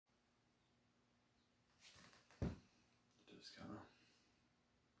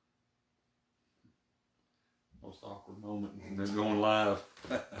most awkward moment and then going live.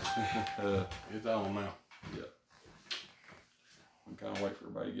 It's on now. Yeah. I'm kind of waiting for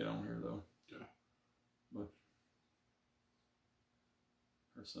everybody to get on here though. Yeah. But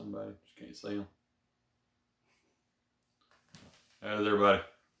there's somebody, just can't see them. How's everybody?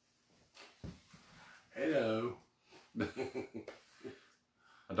 Hello.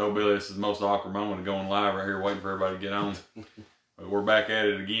 I told Billy this is the most awkward moment of going live right here, waiting for everybody to get on. But we're back at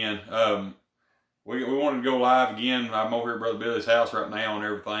it again. We wanted to go live again. I'm over here at Brother Billy's house right now and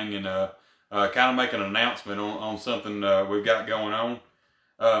everything, and kind of make an announcement on something we've got going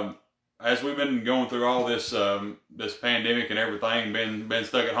on. As we've been going through all this this pandemic and everything, been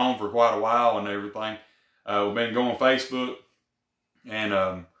stuck at home for quite a while and everything, we've been going Facebook,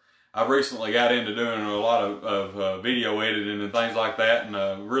 and I've recently got into doing a lot of video editing and things like that,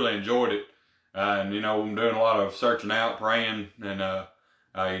 and really enjoyed it. And you know, I'm doing a lot of searching out, praying, and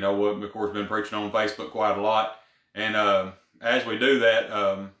you know what, of course, been preaching on Facebook quite a lot. And as we do that,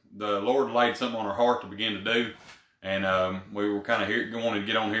 the Lord laid something on our heart to begin to do, and we were kind of wanted to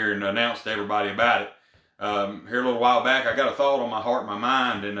get on here and announce to everybody about it. Here a little while back, I got a thought on my heart and my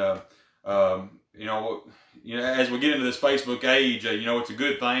mind, and you know, as we get into this Facebook age, you know, it's a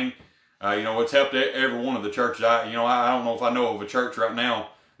good thing. You know, it's helped every one of the churches. I don't know if I know of a church right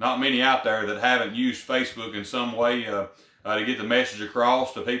now, not many out there, that haven't used Facebook in some way to get the message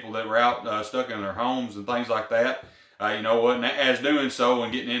across to people that were out stuck in their homes and things like that. You know what? And as doing so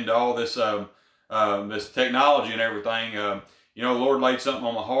and getting into all this this technology and everything, you know, the Lord laid something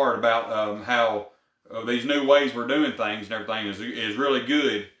on my heart about how these new ways we're doing things and everything is really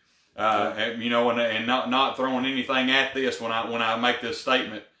good. You know, and not throwing anything at this when I make this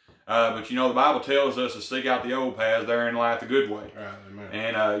statement. But you know, the Bible tells us to seek out the old paths, therein lieth the good way. Right, amen.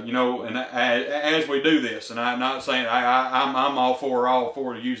 And you know, and as we do this, and I'm not saying I'm all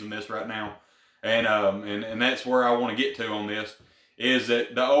for using this right now, and that's where I want to get to on this, is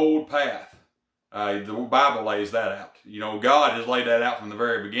that the old path, the Bible lays that out. You know, God has laid that out from the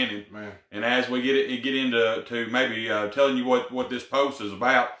very beginning. Man. And as we get into maybe telling you what this post is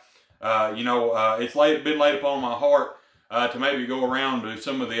about, you know, it's been laid upon my heart. To maybe go around to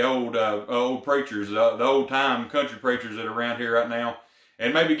some of the old preachers, the old time country preachers that are around here right now,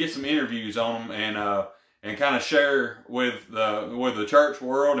 and maybe get some interviews on them, and kind of share with the church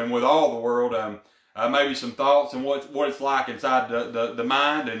world and with all the world, maybe some thoughts and what it's like inside the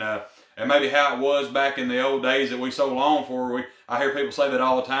mind, and maybe how it was back in the old days that we so long for. I hear people say that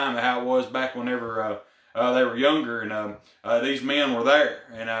all the time, how it was back whenever they were younger, and these men were there,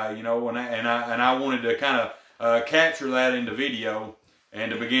 and you know, and I wanted to kind of capture that into video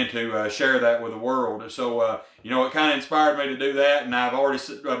and to begin to share that with the world. So, you know, it kind of inspired me to do that, and I've already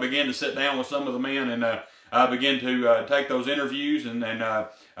began to sit down with some of the men and begin to take those interviews, and we're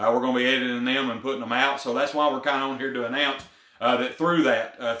going to be editing them and putting them out. So that's why we're kind of on here to announce that through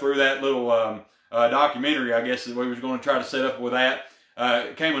that little documentary, I guess, that we was going to try to set up with that,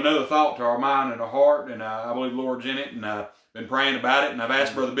 came another thought to our mind and our heart, and I believe the Lord's in it, and been praying about it, and I've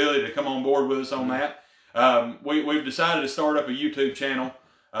asked Brother Billy to come on board with us on that. We've decided to start up a YouTube channel,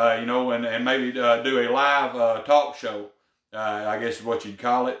 you know, and maybe do a live talk show, I guess is what you'd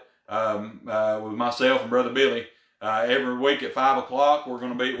call it, with myself and Brother Billy. Every week at 5 o'clock, we're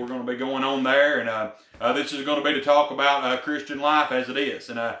going to be going on there, and this is going to be to talk about Christian life as it is,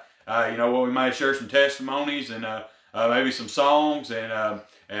 and you know, we may share some testimonies and maybe some songs and a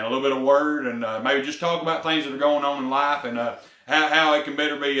little bit of word, and maybe just talk about things that are going on in life, and how it can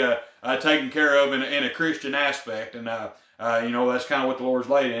better be taken care of in a Christian aspect. And you know, that's kind of what the Lord's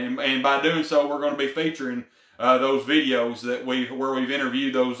laid in. And by doing so, we're going to be featuring those videos that where we've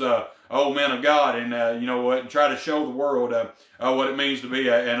interviewed those old men of God, and you know what, and try to show the world what it means to be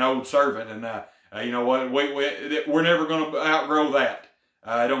an old servant. And you know what, we're never going to outgrow that.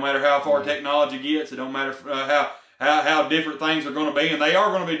 It don't matter how far technology gets. It don't matter how different things are going to be, and they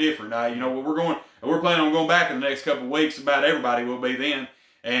are going to be different. You know, we're planning on going back in the next couple of weeks. About everybody will be then.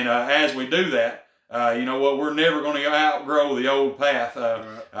 And as we do that, you know what, we're never going to outgrow the old path,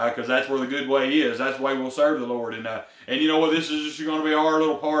 because that's where the good way is. That's the way we'll serve the Lord. And you know what, this is just going to be our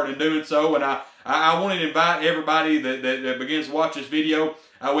little part in doing so. And I want to invite everybody that begins to watch this video.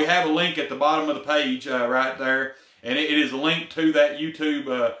 We have a link at the bottom of the page right there, and it is a link to that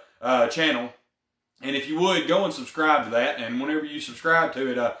YouTube channel. And if you would, go and subscribe to that. And whenever you subscribe to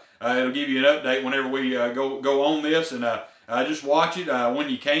it, it'll give you an update whenever we go on this. And just watch it when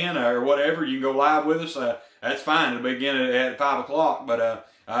you can, or whatever. You can go live with us. That's fine. It'll begin at 5 o'clock. But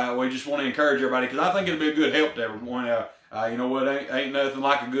we just want to encourage everybody, because I think it'll be a good help to everyone. You know what? Ain't nothing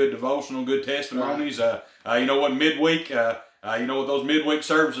like a good devotional, good testimonies. You know what? Midweek, you know what, those midweek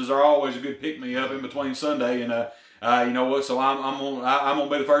services are always a good pick-me-up in between Sunday, and you know what, so I'm gonna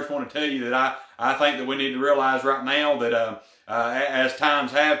be the first one to tell you that I think that we need to realize right now that as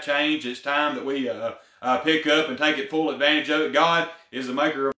times have changed, it's time that we pick up and take it full advantage of it. God is the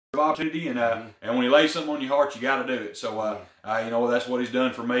maker of opportunity, and when He lays something on your heart, you got to do it. So you know, that's what He's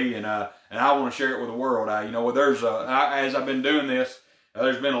done for me, and I want to share it with the world. You know, there's as I've been doing this,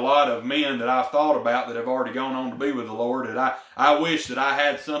 there's been a lot of men that I've thought about that have already gone on to be with the Lord, and I wish that I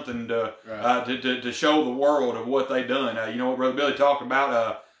had something to show the world of what they done. You know what Brother Billy talked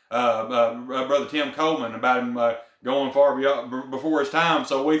about, Brother Tim Coleman, about him going far before his time,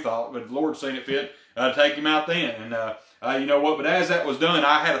 so we thought, but the Lord seen it fit to take him out then. And you know what, but as that was done,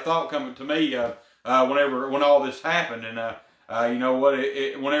 I had a thought coming to me when all this happened, and you know what,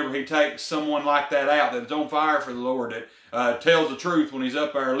 whenever He takes someone like that out that's on fire for the Lord, that tells the truth when he's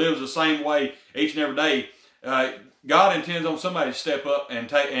up there, lives the same way each and every day, God intends on somebody to step up and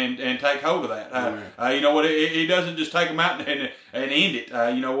take hold of that. You know what? He doesn't just take them out and end it.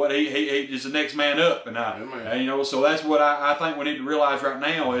 You know what? He is the next man up, and you know. So that's what I think we need to realize right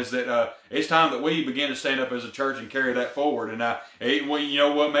now is that it's time that we begin to stand up as a church and carry that forward. And you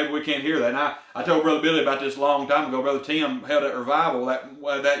know what? Maybe we can't hear that. And I told Brother Billy about this a long time ago. Brother Tim held that revival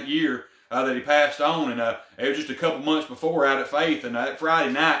that year that he passed on, and it was just a couple months before out at Faith, and that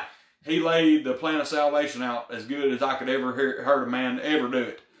Friday night, he laid the plan of salvation out as good as I could ever heard a man ever do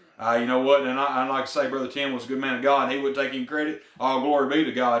it. You know what? And I like to say, Brother Tim was a good man of God. He wouldn't take any credit. All glory be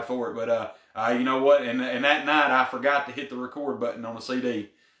to God for it. But you know what? And that night, I forgot to hit the record button on the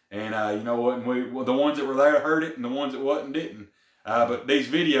CD. And you know what? And the ones that were there heard it, and the ones that wasn't didn't. But these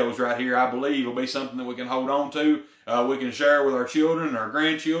videos right here, I believe, will be something that we can hold on to. We can share with our children and our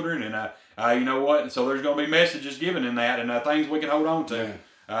grandchildren. And you know what? And so there's going to be messages given in that, and things we can hold on to.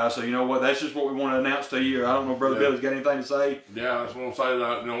 Yeah. So you know what? That's just what we want to announce to you. I don't know if Brother Billy's got anything to say. Yeah, I just want to say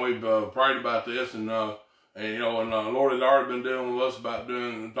that, you know, we've prayed about this, and you know, and Lord had already been dealing with us about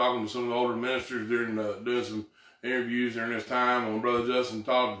talking to some of the older ministers during doing some interviews during this time. And when Brother Justin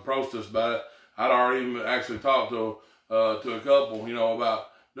approached us about it, I'd already actually talked to a couple, you know,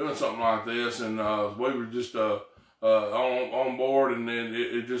 about doing something like this, and we were just on board, and then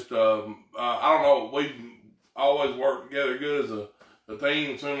it just I don't know, we always worked together good as a team.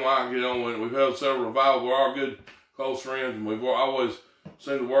 It seemed like, you know, when we've held several revivals, we're all good, close friends, and we've always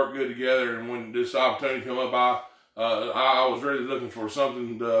seemed to work good together. And when this opportunity came up, I was really looking for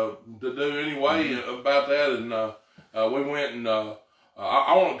something to do anyway about that, and we went and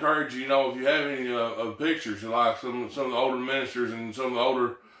I want to encourage you, you know, if you have any pictures, like some of the older ministers and some of the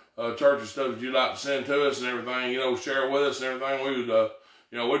older church and stuff that you'd like to send to us and everything, you know, share with us and everything, we would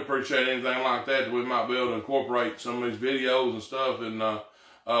you know, we'd appreciate anything like that we might be able to incorporate some of these videos and stuff. And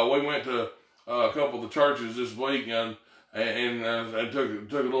we went to a couple of the churches this week and took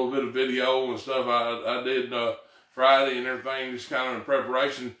a little bit of video and stuff. I did Friday and everything, just kind of in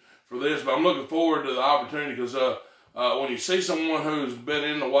preparation for this. But I'm looking forward to the opportunity, because when you see someone who's been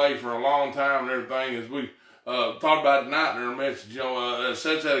in the way for a long time and everything, as we talked about tonight in our message, you know, it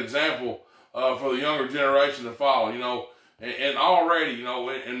sets that example for the younger generation to follow, you know. And already, you know,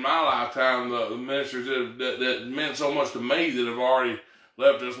 in my lifetime, the ministers that meant so much to me that have already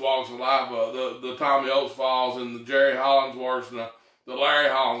left this walks of life, the Tommy Oates Falls and the Jerry Hollingsworths and the Larry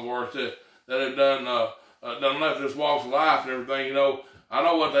Hollingsworths that have done left this walks of life and everything, you know, I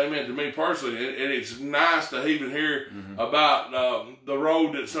know what they meant to me personally, and it's nice to even hear about the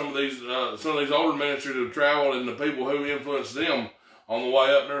road that some of these older ministers have traveled and the people who influenced them on the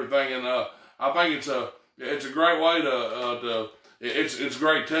way up and everything. And I think it's a great way it's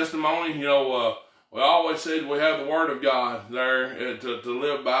great testimony. You know, we always said we have the Word of God there to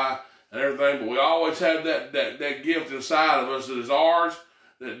live by and everything, but we always have that gift inside of us that is ours,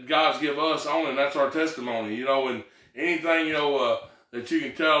 that God's give us only, and that's our testimony. You know, and anything, you know, that you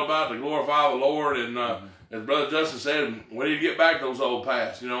can tell about to glorify the Lord. And as Brother Justin said, we need to get back those old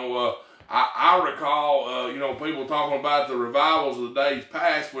paths. You know, I recall, you know, people talking about the revivals of the days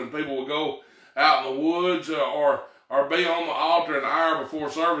past when people would go out in the woods or be on the altar an hour before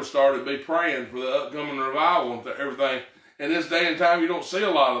service started, be praying for the upcoming revival and everything. In this day and time, you don't see a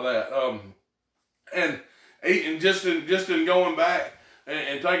lot of that. And just in going back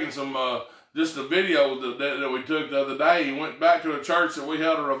and taking some just the video that we took the other day, he went back to a church that we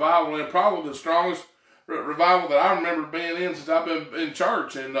held a revival in, probably the strongest revival that I remember being in since I've been in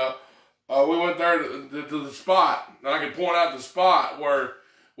church. And we went there to the spot, and I can point out the spot where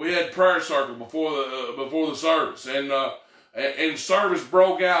we had prayer circle before the service, and service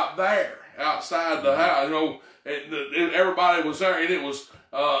broke out there outside the house. You know, everybody was there, and it was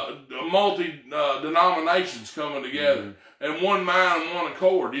multi denominations coming together. in one mind and one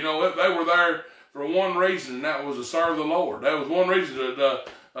accord. You know, they were there for one reason, and that was to serve the Lord. That was one reason to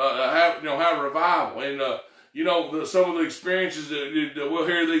have revival. And you know, some of the experiences that we'll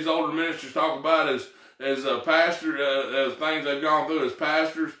hear these older ministers talk about as pastors, as things they've gone through as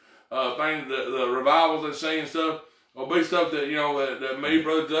pastors, things, the revivals they've seen and stuff, will be stuff that, you know, that me,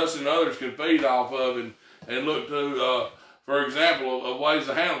 Brother Justin, and others can feed off of and look to, for example, of ways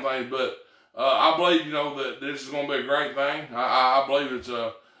to handle things. But I believe, you know, that this is going to be a great thing. I believe it's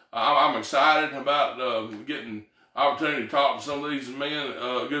I'm excited about getting opportunity to talk to some of these men,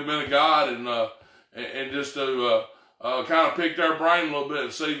 good men of God, and just to kind of pick their brain a little bit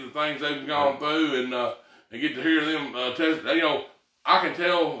and see the things they've gone through, and get to hear them test. You know, I can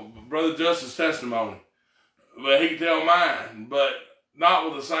tell Brother Justin's testimony, but he can tell mine, but not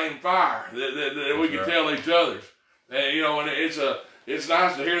with the same fire that we can tell each other's. And you know, and it's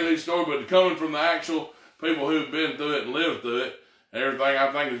nice to hear these stories, but coming from the actual people who've been through it and lived through it and everything,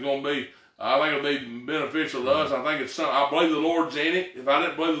 I think is going to be. I think it'll be beneficial to us. I think it's something. I believe the Lord's in it. If I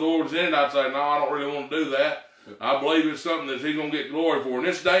didn't believe the Lord's in it, I'd say, no, I don't really want to do that. I believe it's something that He's going to get glory for. In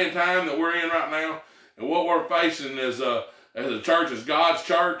this day and time that we're in right now, and what we're facing as a church, as God's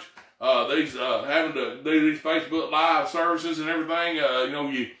church, these having to do these Facebook Live services and everything, you know,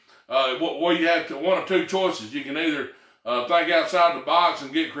 you have one of two choices. You can either think outside the box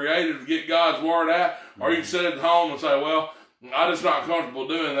and get creative to get God's word out, or you can sit at home and say, well, I'm just not comfortable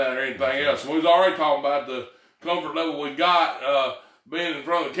doing that or anything else. We was already talking about the comfort level we got. Being in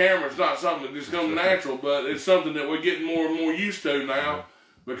front of the camera, it's not something that just comes natural, but it's something that we're getting more and more used to now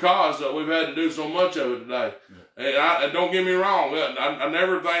because we've had to do so much of it today. And don't get me wrong, I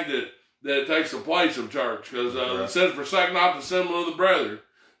never think that it takes the place of church, because it says, forsake not the assembly of the brethren.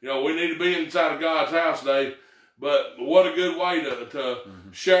 You know, we need to be inside of God's house today, but what a good way to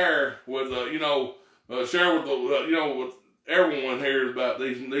share with, with everyone here about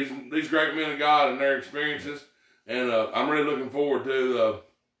these great men of God and their experiences. And I'm really looking forward to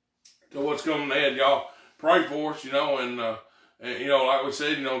what's coming ahead. Y'all pray for us, you know, and you know, like we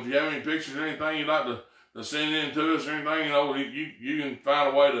said, you know, if you have any pictures or anything you'd like to send in to us or anything, you know, you can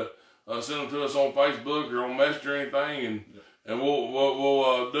find a way to send them to us on Facebook or on Messenger or anything, and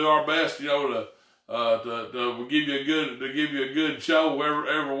we'll do our best, you know, to give you a good show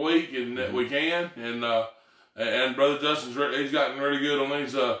every week, and that we can. And Brother Justin's he's gotten really good on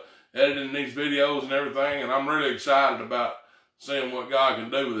these editing these videos and everything, and I'm really excited about seeing what God can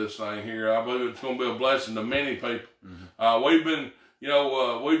do with this thing here. I believe it's going to be a blessing to many people. We've been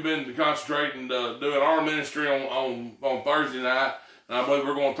concentrating doing our ministry on Thursday night, and I believe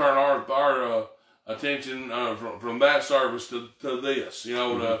we're going to turn our attention from that service to this, you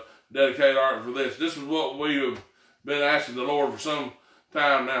know, to dedicate our for this. This is what we have been asking the Lord for some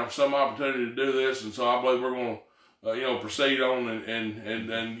time now, for some opportunity to do this, and so I believe we're going to proceed on and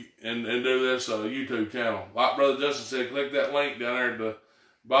do this YouTube channel. Like Brother Justin said, click that link down there at the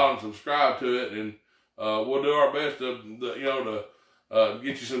bottom, subscribe to it, and we'll do our best to get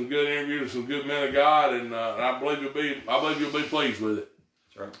you some good interviews with some good men of God, and I believe you'll be pleased with it.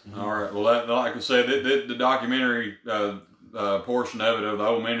 That's right. All right. Well, like I said, the documentary portion of it, of the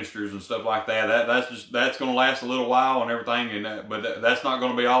old ministers and stuff like that's going to last a little while and everything, but that's not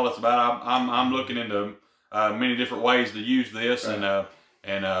going to be all it's about. I'm looking into many different ways to use this, right.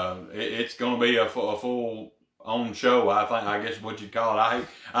 and it's going to be a full on show. I guess what you'd call it.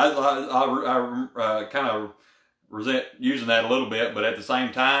 I kind of resent using that a little bit, but at the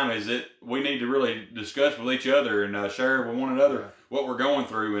same time, we need to really discuss with each other and share with one another what we're going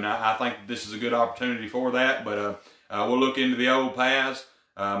through, and I think this is a good opportunity for that. But we'll look into the old past,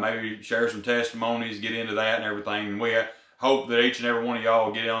 maybe share some testimonies, get into that and everything. And we hope that each and every one of y'all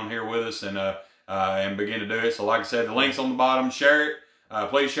will get on here with us and begin to do it. So like I said, the link's on the bottom. Share it.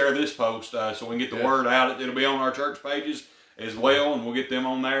 Please share this post so we can get the word out. It'll be on our church pages as well, and we'll get them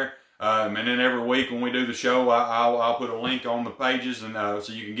on there. And then every week when we do the show, I'll put a link on the pages, and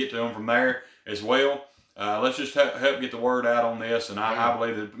so you can get to them from there as well. Let's just help get the word out on this, and I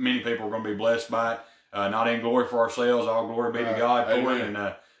believe that many people are going to be blessed by it. Not in glory for ourselves, all glory be to God for it. And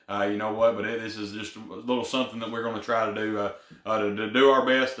you know what? But this is just a little something that we're going to try to do our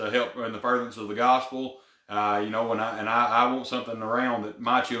best to help in the furtherance of the gospel. You know, and I want something around that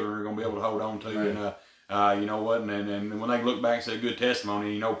my children are going to be able to hold on to. Right. And you know what? And when they look back and say good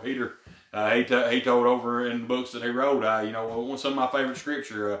testimony, you know, Peter, he told over in the books that he wrote, you know, some of my favorite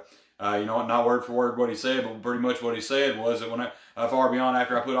scripture. You know, not word for word what he said, but pretty much what he said was that when far beyond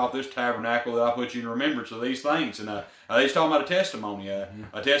after I put off this tabernacle, that I put you in remembrance of these things. And he's talking about a testimony,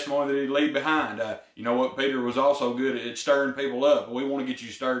 a testimony that he'd leave behind. You know what, Peter was also good at stirring people up. We want to get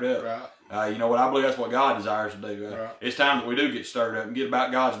you stirred up. Right. You know what, I believe that's what God desires to do. Right. It's time that we do get stirred up and get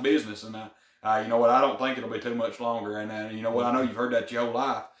about God's business. And you know what, I don't think it'll be too much longer. And you know what, I know you've heard that your whole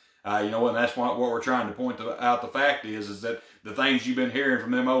life. You know what, and that's what we're trying to point out. The fact is that the things you've been hearing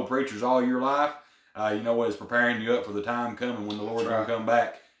from them old preachers all your life, you know what, is preparing you up for the time coming when the Lord's going to come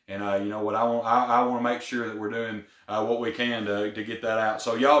back. And you know what, I want to make sure that we're doing what we can to get that out.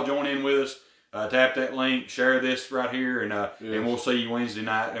 So y'all join in with us. Tap that link, share this right here, and and we'll see you Wednesday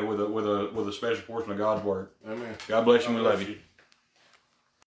night with a special portion of God's Word. Amen. God bless you. We love you.